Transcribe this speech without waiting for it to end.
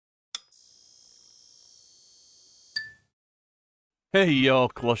Hey y'all,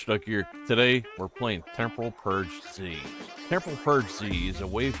 Clutchduck here. Today, we're playing Temporal Purge Z. Temporal Purge Z is a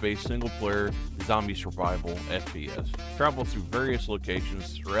wave-based single-player zombie survival FPS. Travel through various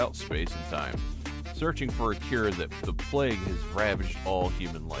locations throughout space and time, searching for a cure that the plague has ravaged all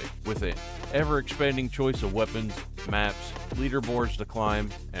human life. With an ever-expanding choice of weapons, maps, leaderboards to climb,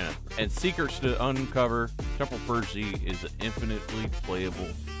 and secrets to uncover, Temporal Purge Z is an infinitely playable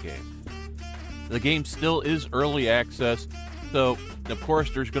game. The game still is early access, so, of course,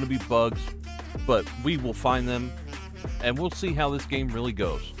 there's going to be bugs, but we will find them, and we'll see how this game really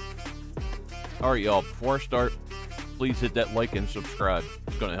goes. Alright, y'all, before I start, please hit that like and subscribe.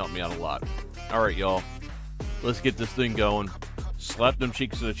 It's going to help me out a lot. Alright, y'all, let's get this thing going. Slap them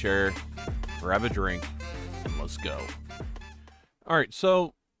cheeks in the chair, grab a drink, and let's go. Alright,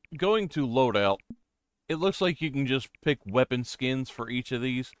 so, going to loadout, it looks like you can just pick weapon skins for each of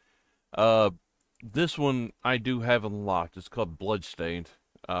these. This one I do have unlocked. It's called Bloodstained.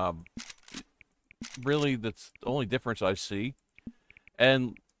 Really, that's the only difference I see.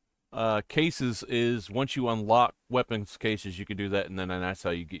 And cases is once you unlock weapons cases, you can do that, and then that's how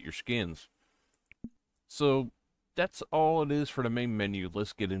you get your skins. So that's all it is for the main menu.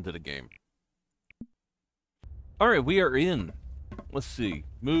 Let's get into the game. Alright, we are in. Let's see.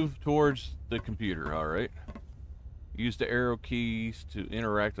 Move towards the computer, alright. Use the arrow keys to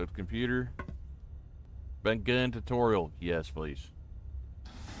interact with the computer. Begin tutorial. Yes, please.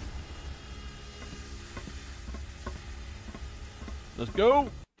 Let's go.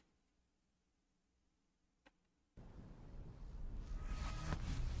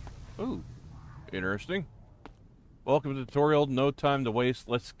 Ooh, interesting. Welcome to the tutorial. No time to waste.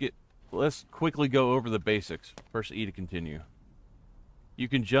 Let's quickly go over the basics. Press E to continue. You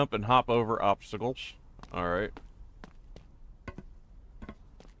can jump and hop over obstacles. All right.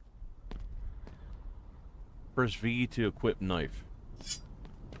 Press V to equip knife.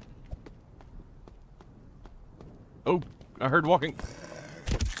 Oh, I heard walking.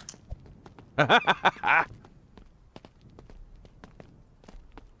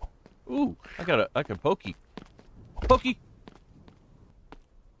 Ooh, I can pokey. Pokey.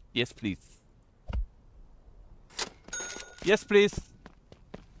 Yes, please. Yes, please.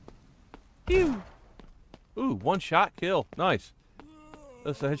 Ew. Ooh, one shot kill. Nice.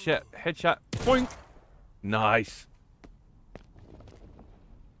 That's a headshot. Headshot. Boing. Nice.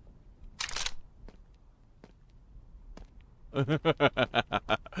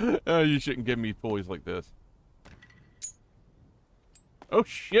 Oh, you shouldn't give me toys like this. Oh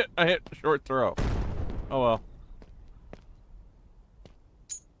shit, I hit short throw. Oh well.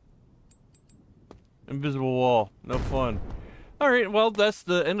 Invisible wall. No fun. Alright, well, that's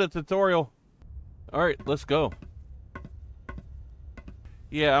the end of the tutorial. Alright, let's go.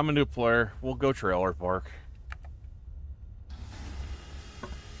 Yeah, I'm a new player. We'll go trailer park.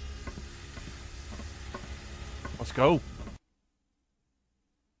 Let's go.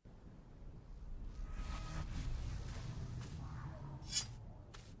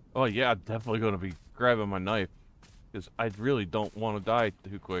 Oh yeah, I'm definitely going to be grabbing my knife, because I really don't want to die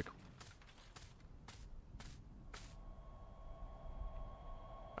too quick.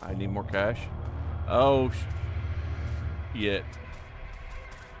 I need more cash. Oh, shit.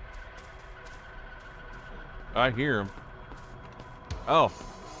 I hear him. Oh.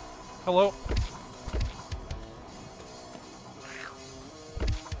 Hello.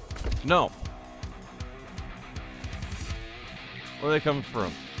 No. Where are they coming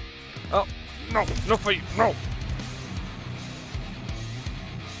from? Oh. No. No fight. No.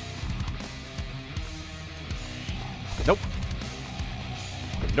 Nope.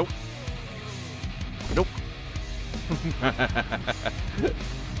 Nope. Nope.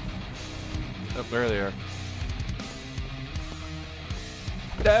 Oh, there they are.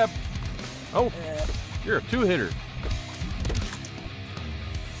 Dab. Oh, you're a two-hitter.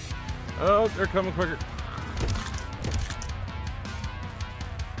 Oh, they're coming quicker.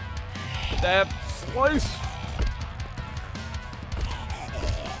 Dab. Slice.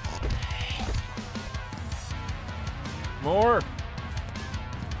 More.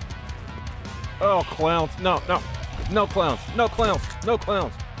 Oh, clowns. No, no. No clowns. No clowns. No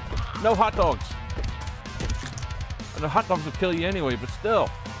clowns. No hot dogs. And the hot dogs will kill you anyway, but still.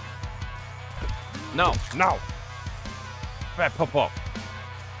 No, no. Fat pop-up.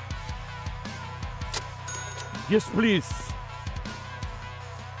 Yes, please.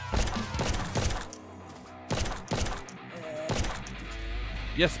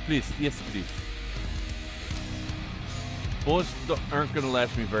 Yes, please. Yes, please. Bullets aren't going to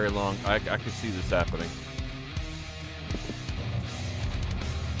last me very long. I can see this happening.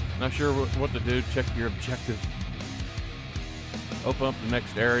 Not sure what to do. Check your objective. Open up the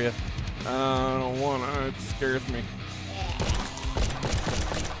next area. I don't want to. It scares me.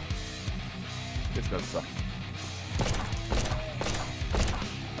 It's gonna suck.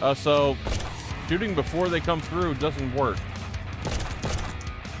 So, shooting before they come through doesn't work.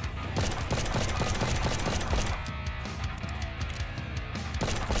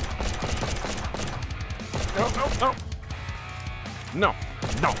 No, no, no. No,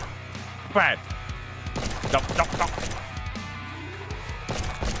 no. Bad. No, no, no.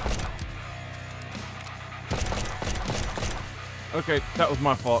 Okay, that was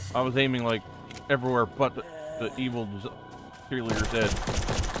my fault. I was aiming like everywhere but the evil cheerleader's head.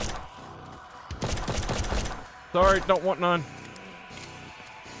 Sorry, don't want none.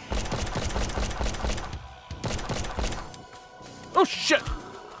 Oh shit!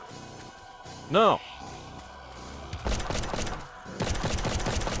 No.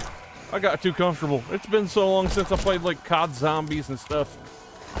 I got too comfortable. It's been so long since I played like COD Zombies and stuff.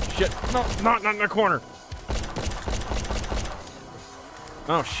 Shit. No, not in the corner.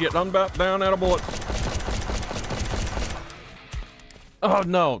 Oh shit, I'm about down out of bullets. Oh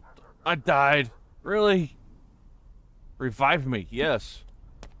no, I died. Really? Revive me, yes.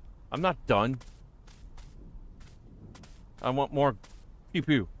 I'm not done. I want more pew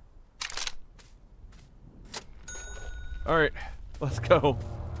pew. Alright, let's go.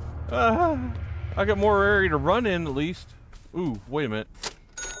 I got more area to run in at least. Ooh, wait a minute.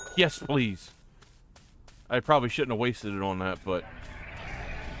 Yes, please. I probably shouldn't have wasted it on that, but...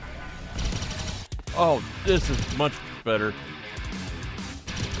 Oh, this is much better.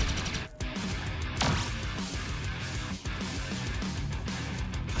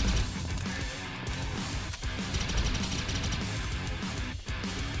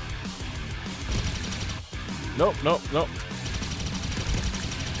 Nope, nope, nope.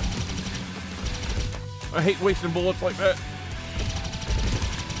 I hate wasting bullets like that.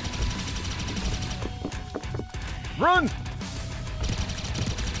 Run!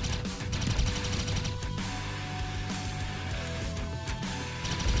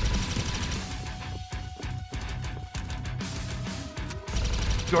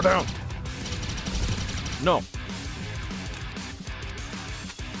 Go down. No.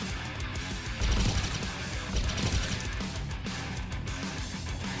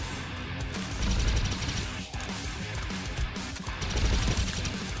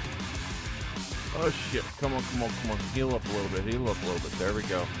 Oh shit, come on, come on, come on. Heal up a little bit, heal up a little bit. There we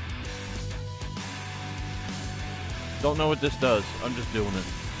go. Don't know what this does. I'm just doing it.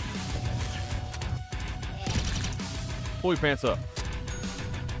 Pull your pants up.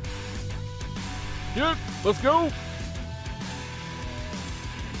 Dude, let's go!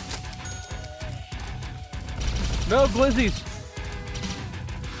 No, glizzies!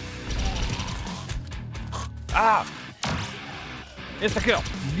 Ah! Insta-kill!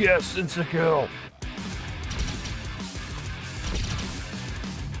 Yes, insta-kill!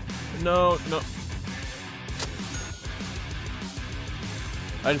 No, no.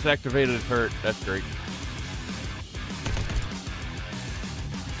 I just activated a turret. That's great.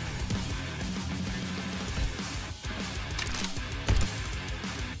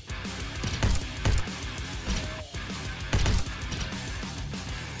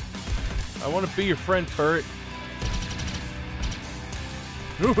 I want to be your friend, turret.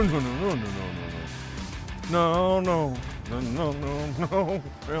 No, no, no, no, no, no, no, no, no, no, no, no, no,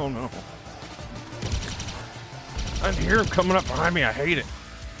 hell no. I hear him coming up behind me. I hate it.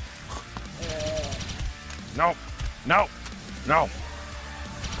 No, no, no.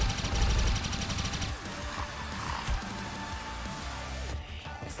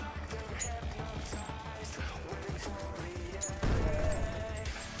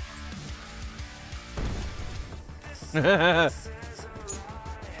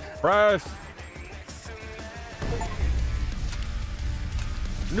 Prize.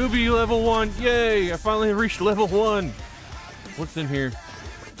 Newbie level 1. Yay! I finally reached level 1. What's in here?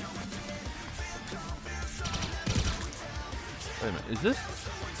 Wait a minute. Is this...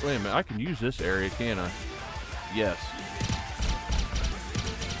 Wait a minute. I can use this area, can I? Yes.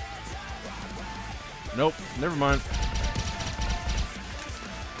 Nope. Never mind.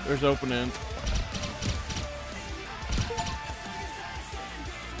 There's open end.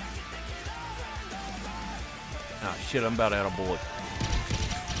 Ah, shit. I'm about out of bullets.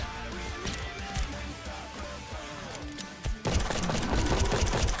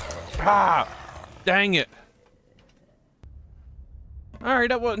 Ah! Dang it! Alright,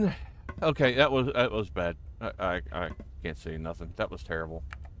 that wasn't... Okay, that was bad. I can't say nothing. That was terrible.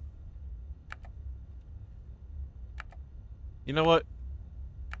 You know what?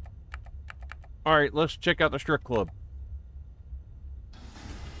 Alright, let's check out the strip club.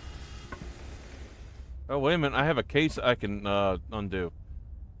 Oh, wait a minute. I have a case I can undo.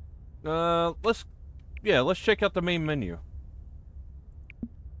 Let's check out the main menu.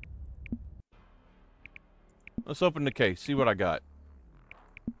 Let's open the case, see what I got.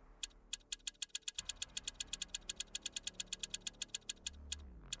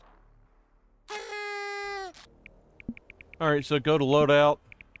 Alright, so go to loadout.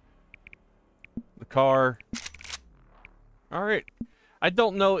 The car. Alright. I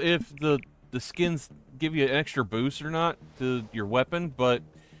don't know if the skins give you an extra boost or not to your weapon, but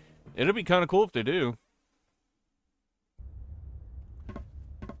it'd be kind of cool if they do.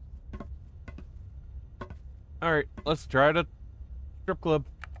 Alright, let's try the strip club.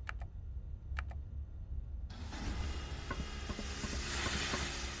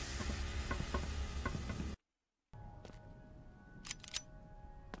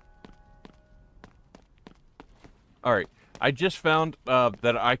 Alright, I just found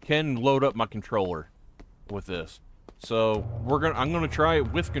that I can load up my controller with this. So I'm gonna try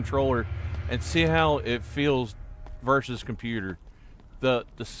it with controller and see how it feels versus computer. The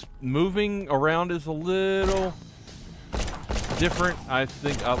moving around is a little different. I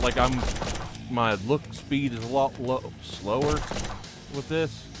think my look speed is a lot slower with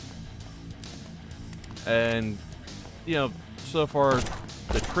this, and you know, so far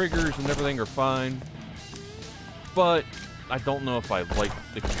the triggers and everything are fine, but I don't know if I like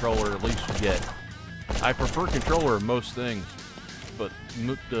the controller, at least yet. I prefer controller in most things, but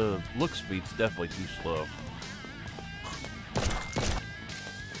the look speed's definitely too slow.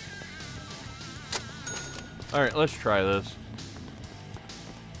 Alright, let's try this.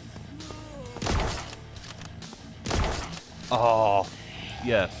 Oh,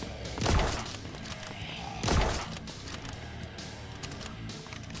 yes.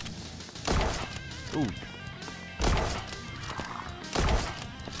 Ooh.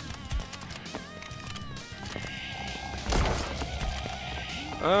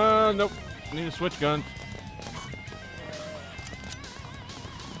 Nope. Need to switch guns.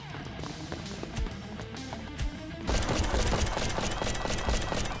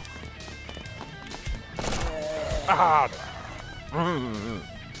 Ah!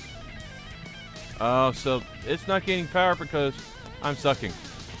 Oh, so it's not gaining power because I'm sucking.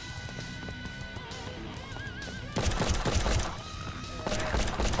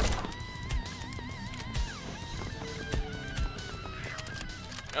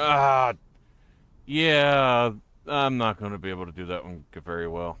 Ah, yeah, I'm not going to be able to do that one very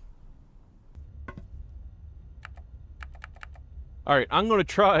well. Alright, I'm going to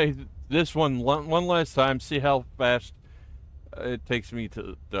try this one last time, see how fast it takes me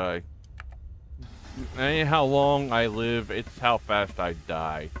to die. It ain't how long I live, it's how fast I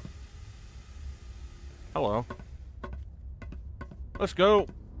die. Hello. Let's go.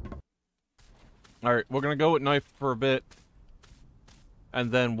 Alright, we're going to go with knife for a bit,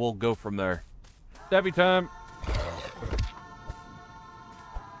 and then we'll go from there. Stabby time.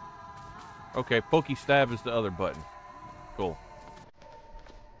 Okay, pokey stab is the other button. Cool.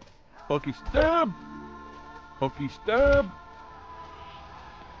 Pokey stab! Pokey stab!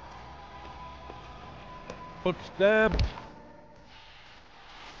 Pokey stab!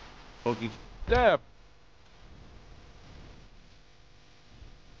 Pokey stab!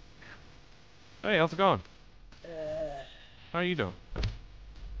 Hey, how's it going? How you doing?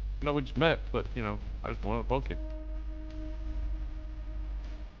 No, we just met, but, you know, I just wanted to poke you.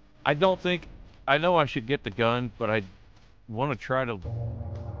 I don't think... I know I should get the gun, but I want to try to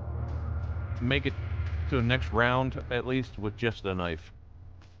make it to the next round, at least, with just the knife.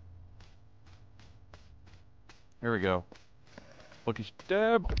 Here we go. Pokey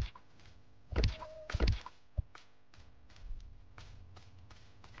stab!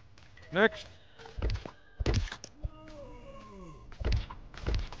 Next!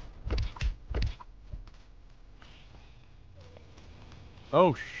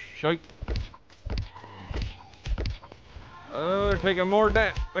 Oh, shite. Oh, they're taking more than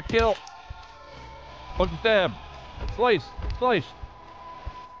that. A kill. Pokey stab. Slice. Slice.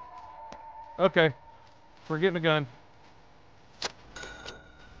 Okay. We're getting a gun.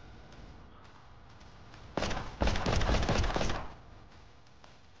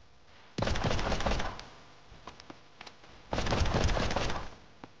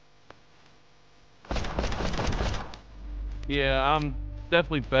 Yeah, I'm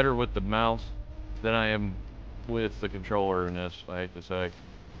definitely better with the mouse than I am with the controller in this, I hate to say.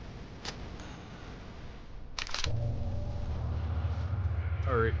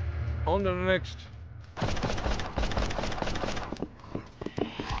 Alright, on to the next.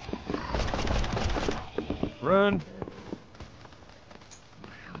 Run.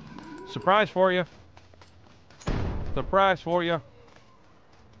 Surprise for you. Surprise for you.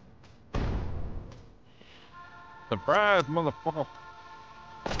 Surprise, motherfucker.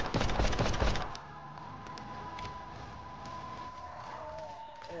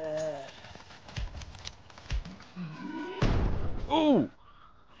 Ooh!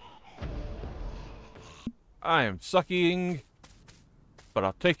 I am sucking, but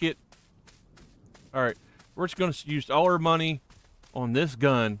I'll take it. Alright, we're just going to use all our money on this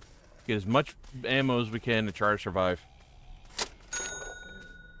gun, get as much ammo as we can to try to survive.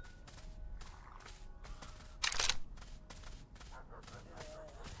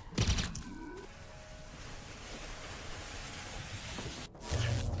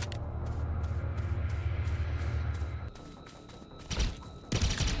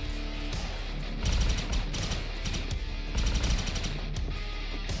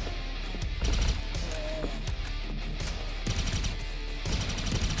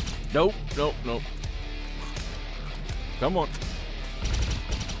 Nope, nope, nope. Come on.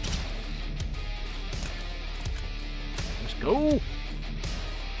 Let's go.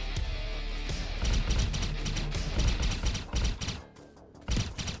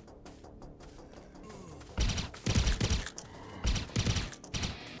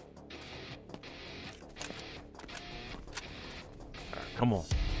 Come on.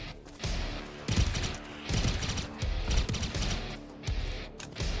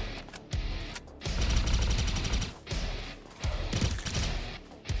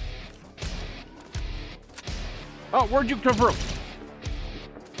 Oh, where'd you come from?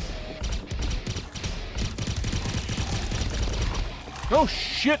 Oh,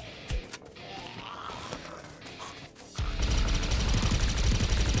 shit!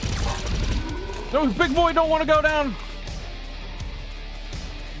 No, big boy don't want to go down!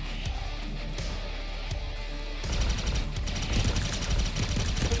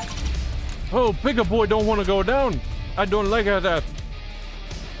 Oh, bigger boy don't want to go down. I don't like that.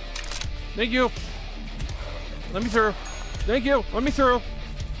 Thank you. Let me through. Thank you. Let me through.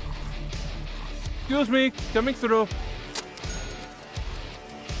 Excuse me. Coming through.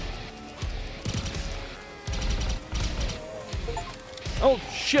 Oh,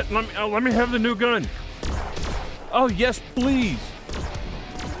 shit. Let me have the new gun. Oh, yes, please.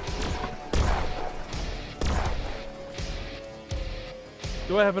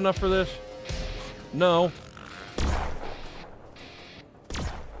 Do I have enough for this? No.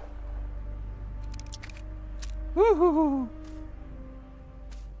 Woo-hoo-hoo.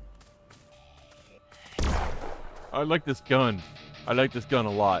 I like this gun. I like this gun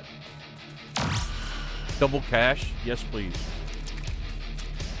a lot. Double cash? Yes, please.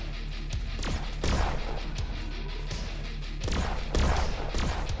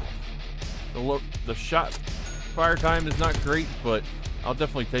 The shot fire time is not great, but I'll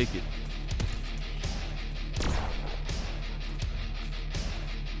definitely take it.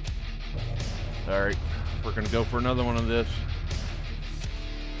 Alright, we're gonna go for another one of this.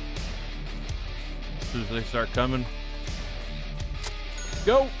 As soon as they start coming.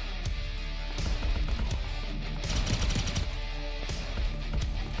 Go!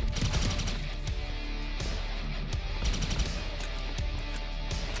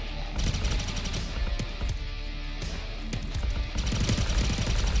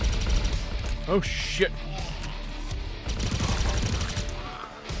 Oh shit!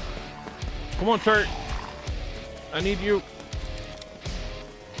 Come on, turret! I need you.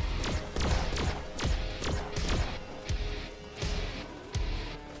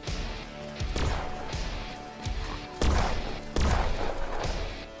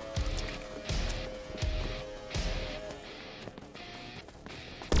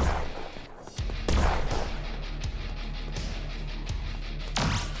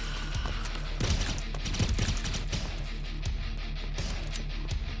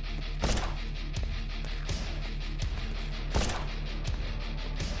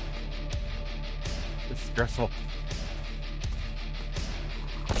 It's stressful.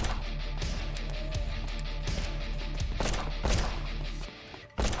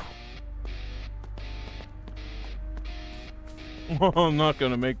 I'm not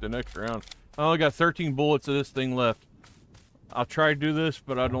gonna make the next round. I only got 13 bullets of this thing left. I'll try to do this,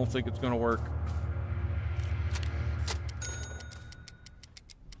 but I don't think it's gonna work.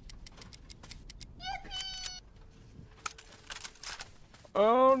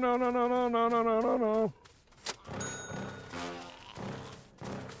 Oh, no, no, no, no, no, no, no, no, no.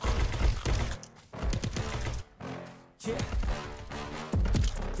 Yeah.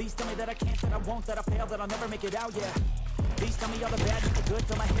 Please tell me that I can't, that I won't, that I fail, that I'll never make it out, yeah. Please tell me all the bad and the good,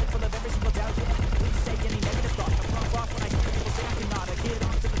 fill my head full of every single doubt, yeah. Please take any negative thoughts, I plump off when I hear people say I cannot. I get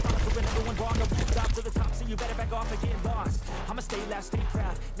on to the top, proving everyone wrong, I won't stop to the top, so you better back off again.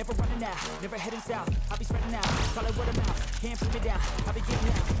 now, never heading south. I'll be spreading out, call it word of mouth. Can't put me down, I'll be getting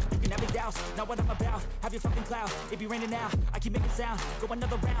out. You can have your doubts, not what I'm about. Have your fucking cloud, it be raining now. I keep making sound, go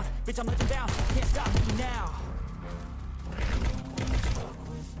another round. Bitch, I'm legend bound, can't stop me now.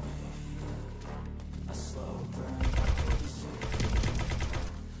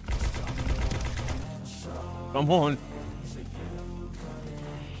 Come on.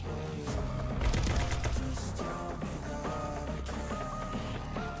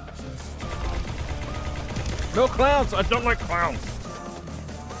 No clowns! I don't like clowns!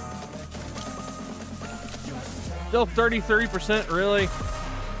 Still 33%, really?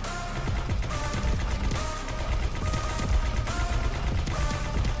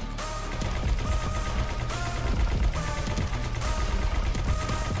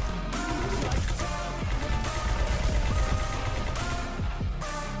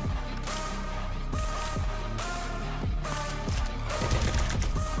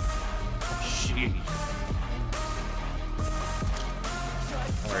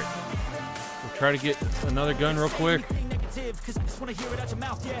 Try to get another gun real quick. Cause I just wanna hear it out your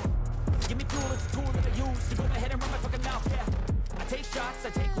mouth, yeah. Give me fuel, it's a tool that I use to go ahead and run my fucking mouth, yeah. I take shots, I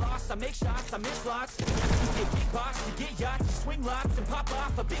take loss, I make shots, I miss lots. You get big box, you get yachts, you swing lots and pop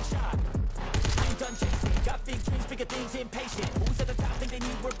off a big shot. I ain't done chasing, got big dreams, bigger things, impatient. Who's at the top think they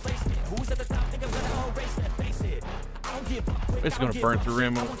need replacement? Who's at the top think I'm gonna erase that, face it. I don't give up quick, it's gonna burn through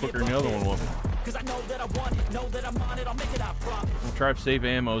ammo quicker than the other one will. Cause I know that I want it, know that I'm on it, I'll make it, I promise. We'll try to save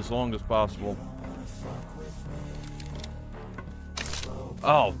ammo as long as possible.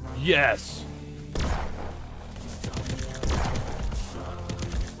 Oh, yes!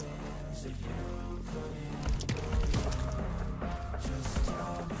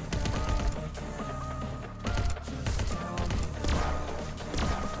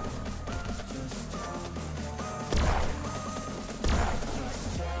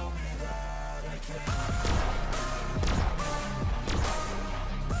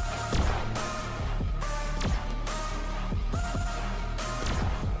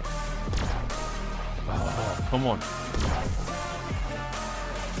 Come on.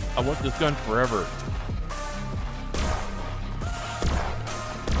 I want this gun forever.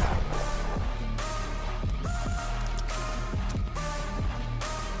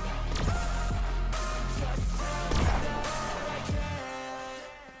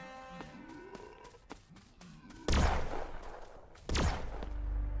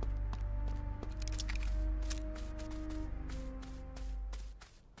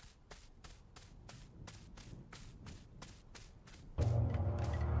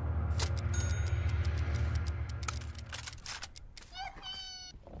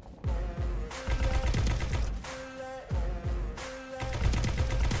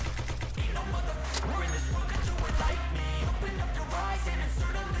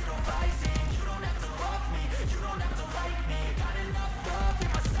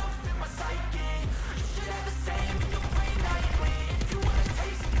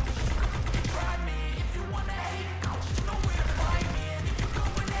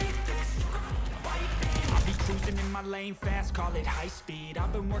 Lane fast, call it high speed.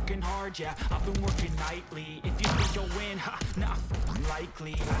 I've been working hard, yeah, I've been working nightly. If you think you'll win, ha, nah,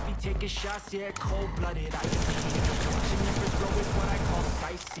 unlikely. I be taking shots, yeah, cold-blooded, icy. Watching numbers grow is what I call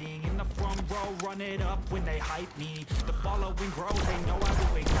sightseeing. In the front row, run it up when they hype me. The following grows, they know I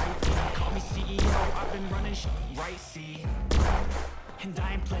will ignite me. Call me CEO, I've been running right, see. And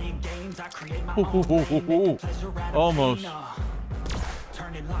I ain't playing games, I create my own lane, pleasure out of almost. pain,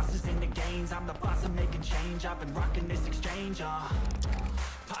 turning losses into gains, I'm the boss, I'm making change. I've been rocking this exchange,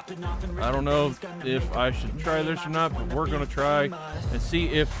 popping off and I don't know if I should try this or not, but we're gonna try and see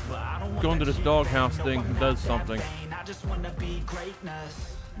if going to this doghouse thing does something.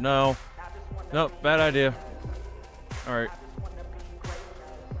 No. Nope, bad idea. Alright.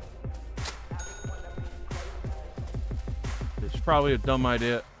 It's probably a dumb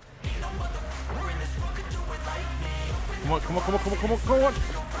idea. Come on, come on, come on, come on, come on, come on!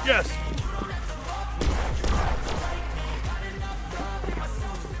 Yes!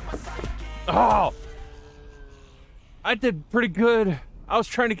 Oh! I did pretty good. I was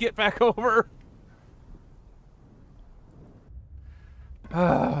trying to get back over.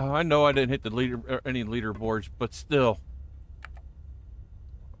 I know I didn't hit the any leaderboards, but still.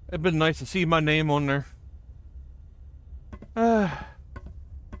 It'd been nice to see my name on there. That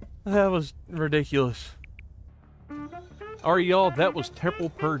was ridiculous. Alright, y'all, that was Temporal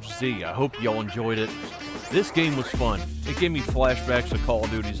Purge Z. I hope y'all enjoyed it. This game was fun. It gave me flashbacks to Call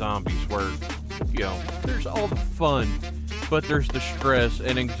of Duty Zombies where, you know, there's all the fun, but there's the stress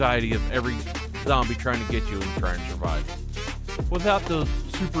and anxiety of every zombie trying to get you and trying to survive. Without the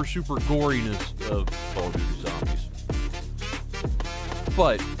super goriness of Call of Duty Zombies.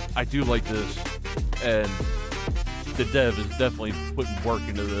 But I do like this, and the dev is definitely putting work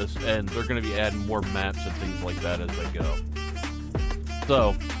into this, and they're going to be adding more maps and things like that as they go.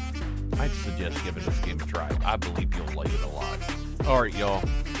 So, I'd suggest giving this game a try. I believe you'll like it a lot. Alright, y'all.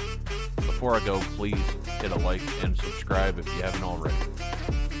 Before I go, please hit a like and subscribe if you haven't already.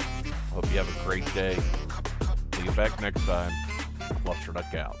 Hope you have a great day. See you back next time. Luster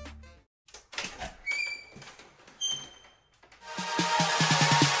Duck out.